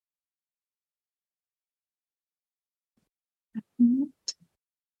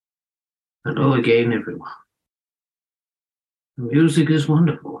Hello again, everyone. The music is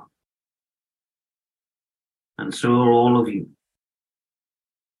wonderful. And so are all of you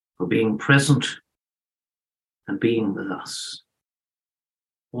for being present and being with us.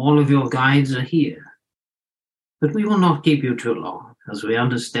 All of your guides are here, but we will not keep you too long, as we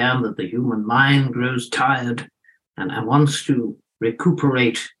understand that the human mind grows tired and wants to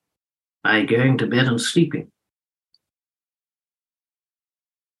recuperate by going to bed and sleeping.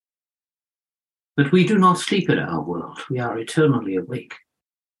 But we do not sleep in our world. We are eternally awake.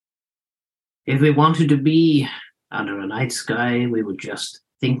 If we wanted to be under a night sky, we would just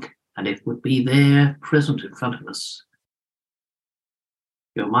think, and it would be there, present in front of us.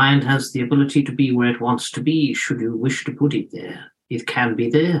 Your mind has the ability to be where it wants to be, should you wish to put it there. It can be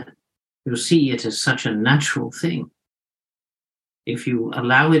there. You see, it is such a natural thing. If you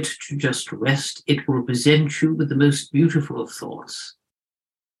allow it to just rest, it will present you with the most beautiful of thoughts,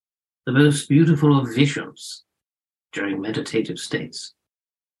 the most beautiful of visions during meditative states.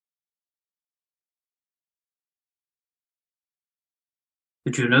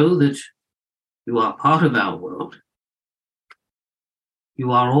 But you know that you are part of our world.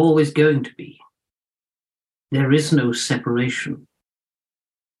 You are always going to be. There is no separation,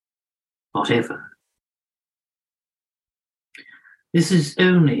 not ever. This is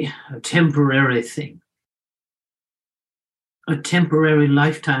only a temporary thing, a temporary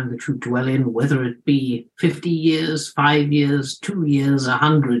lifetime that you dwell in, whether it be 50 years, 5 years, 2 years,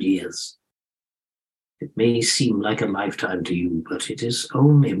 100 years. It may seem like a lifetime to you, but it is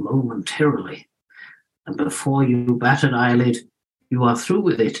only momentarily. And before you bat an eyelid, you are through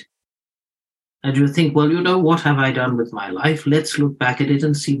with it. And you think, well, you know, what have I done with my life? Let's look back at it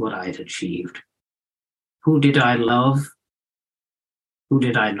and see what I had achieved. Who did I love? Who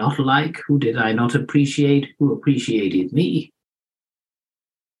did I not like? Who did I not appreciate? Who appreciated me?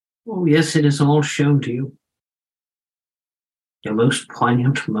 Oh, yes, it is all shown to you. Your most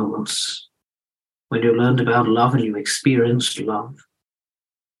poignant moments, when you learned about love and you experienced love.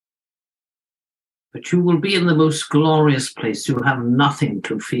 But you will be in the most glorious place. You have nothing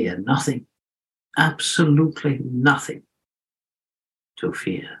to fear, nothing, absolutely nothing to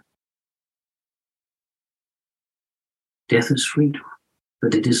fear. Death is freedom,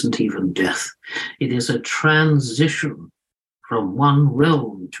 but it isn't even death. It is a transition from one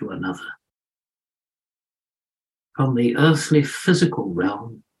realm to another, from the earthly physical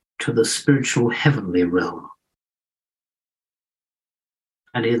realm to the spiritual heavenly realm.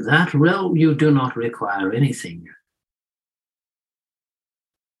 And in that realm, you do not require anything.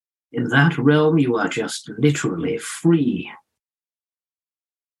 In that realm, you are just literally free.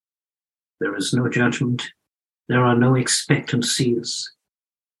 There is no judgment. There are no expectancies.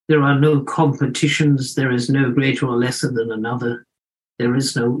 There are no competitions. There is no greater or lesser than another. There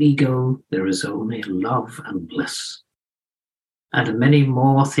is no ego. There is only love and bliss. And many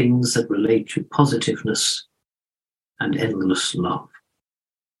more things that relate to positiveness and endless love.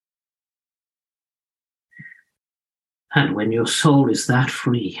 And when your soul is that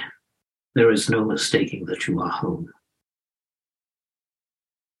free, there is no mistaking that you are home.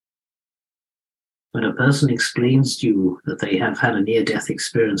 When a person explains to you that they have had a near-death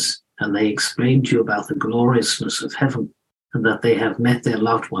experience and they explain to you about the gloriousness of heaven and that they have met their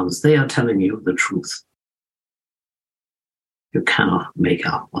loved ones, they are telling you the truth. You cannot make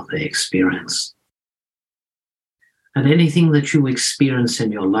up what they experience. And anything that you experience in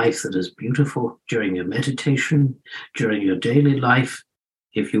your life that is beautiful during your meditation, during your daily life,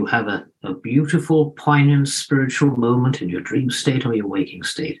 if you have a beautiful, poignant spiritual moment in your dream state or your waking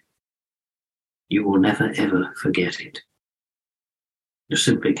state, you will never, ever forget it. You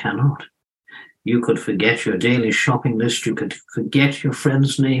simply cannot. You could forget your daily shopping list, you could forget your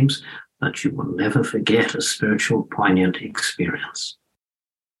friends' names, but you will never forget a spiritual, poignant experience.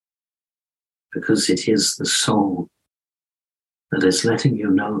 Because it is the soul that is letting you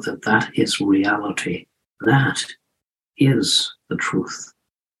know that that is reality. That is the truth.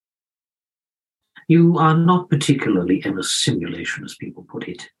 You are not particularly in a simulation, as people put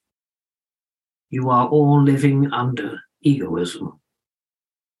it. You are all living under egoism.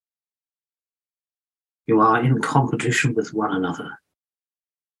 You are in competition with one another.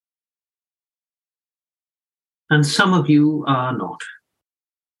 And some of you are not.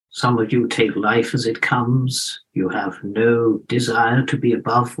 Some of you take life as it comes. You have no desire to be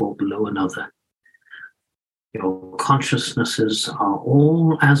above or below another. Your consciousnesses are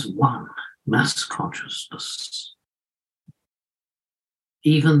all as one, mass consciousness.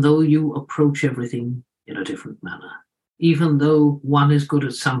 Even though you approach everything in a different manner, even though one is good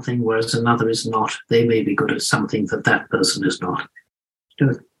at something whereas another is not, they may be good at something that that person is not.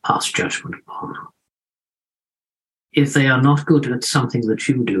 Don't pass judgment upon them. If they are not good at something that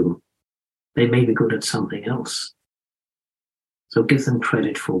you do, they may be good at something else. So give them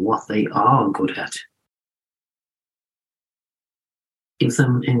credit for what they are good at. Give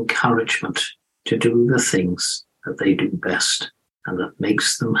them encouragement to do the things that they do best and that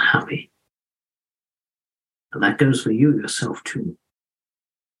makes them happy. And that goes for you yourself too.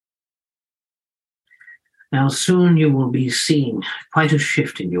 Now soon you will be seeing quite a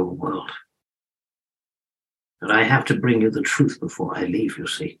shift in your world. But I have to bring you the truth before I leave, you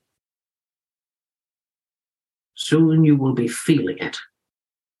see. Soon you will be feeling it.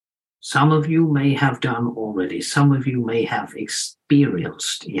 Some of you may have done already. Some of you may have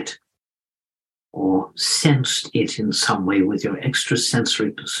experienced it or sensed it in some way with your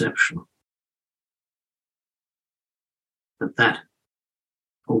extrasensory perception. But that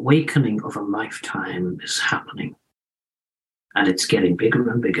awakening of a lifetime is happening, and it's getting bigger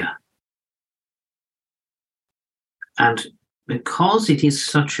and bigger. And because it is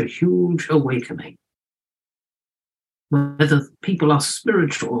such a huge awakening, whether people are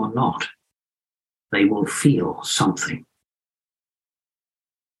spiritual or not, they will feel something.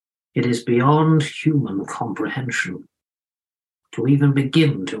 It is beyond human comprehension to even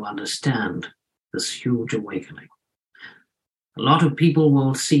begin to understand this huge awakening. A lot of people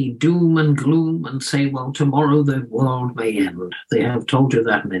will see doom and gloom and say, well, tomorrow the world may end. They have told you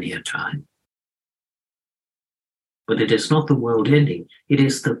that many a time. But it is not the world ending. It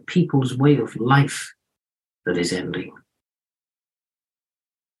is the people's way of life that is ending.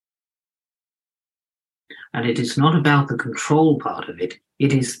 And it is not about the control part of it.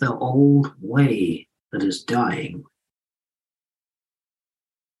 It is the old way that is dying.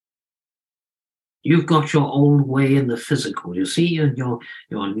 You've got your old way in the physical, you see, and your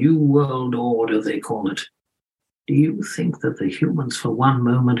new world order, they call it. Do you think that the humans for one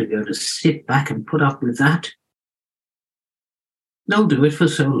moment are going to sit back and put up with that? They'll do it for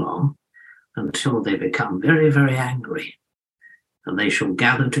so long until they become very, very angry, and they shall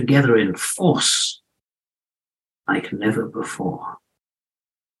gather together in force like never before.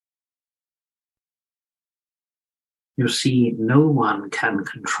 You see, no one can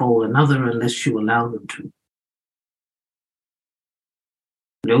control another unless you allow them to.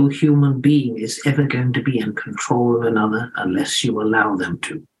 No human being is ever going to be in control of another unless you allow them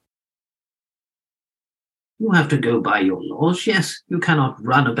to. You have to go by your laws. Yes, you cannot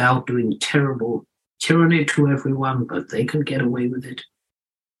run about doing terrible tyranny to everyone, but they can get away with it.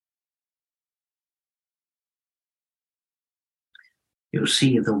 You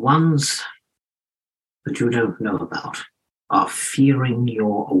see, the ones that you don't know about are fearing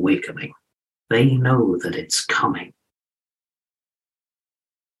your awakening. They know that it's coming.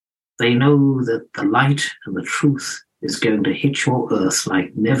 They know that the light and the truth is going to hit your earth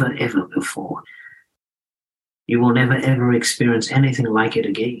like never ever before. You will never ever experience anything like it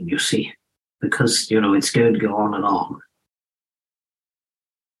again, you see, because, it's going to go on and on.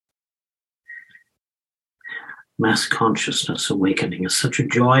 Mass consciousness awakening is such a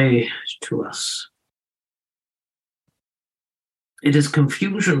joy to us. It is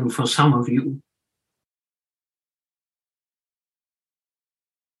confusion for some of you.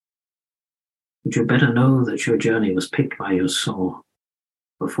 But you better know that your journey was picked by your soul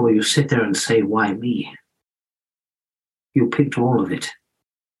before you sit there and say, why me? You picked all of it.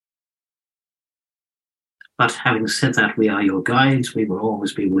 But having said that, we are your guides. We will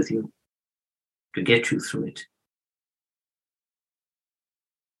always be with you to get you through it.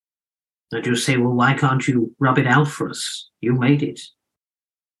 And you say, well, why can't you rub it out for us? You made it.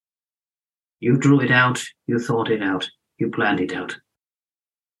 You drew it out. You thought it out. You planned it out.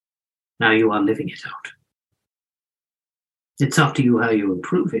 Now you are living it out. It's up to you how you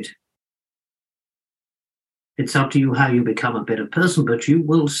improve it. It's up to you how you become a better person, but you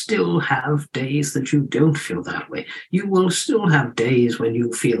will still have days that you don't feel that way. You will still have days when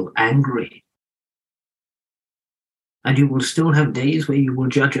you feel angry. And you will still have days where you will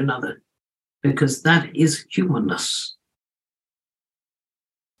judge another, because that is humanness.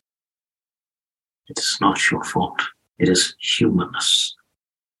 It is not your fault. It is humanness.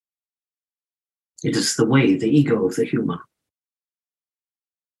 It is the way, the ego of the human.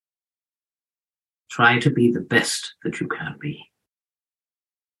 Try to be the best that you can be.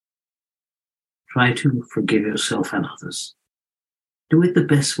 Try to forgive yourself and others. Do it the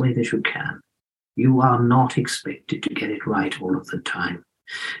best way that you can. You are not expected to get it right all of the time.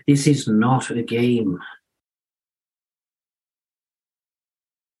 This is not a game.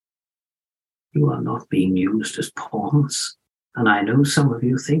 You are not being used as pawns, and I know some of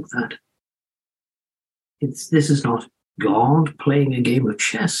you think that. This is not God playing a game of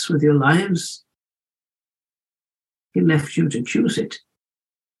chess with your lives. He left you to choose it.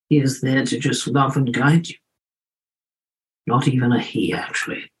 He is there to just love and guide you. Not even a he,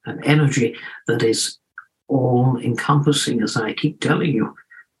 actually. An energy that is all-encompassing, as I keep telling you.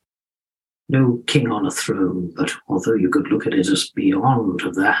 No king on a throne, but although you could look at it as beyond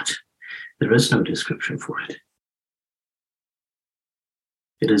that, there is no description for it.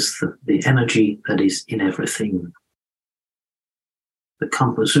 It is the energy that is in everything. The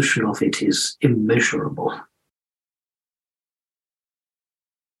composition of it is immeasurable.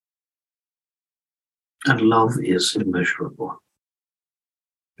 And love is immeasurable.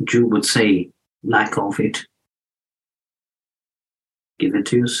 A Jew would say, lack of it. Give it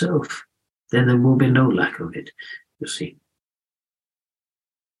to yourself. Then there will be no lack of it, you see.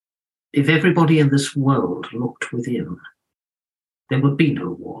 If everybody in this world looked within, there would be no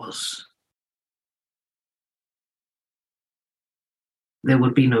wars. There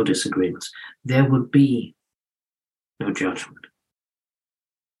would be no disagreements. There would be no judgment.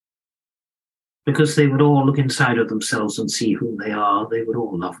 Because they would all look inside of themselves and see who they are. They would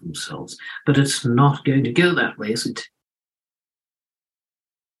all love themselves. But it's not going to go that way, is it?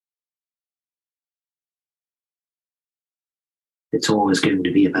 It's always going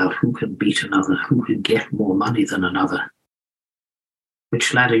to be about who can beat another, who can get more money than another,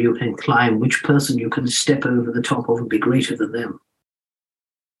 which ladder you can climb, which person you can step over the top of and be greater than them.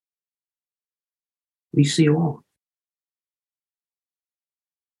 We see all.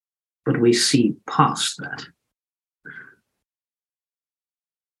 But we see past that.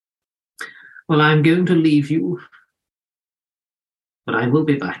 Well, I'm going to leave you, but I will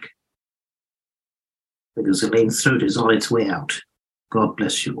be back, because Elaine's throat is on its way out. God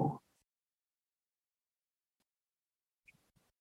bless you all.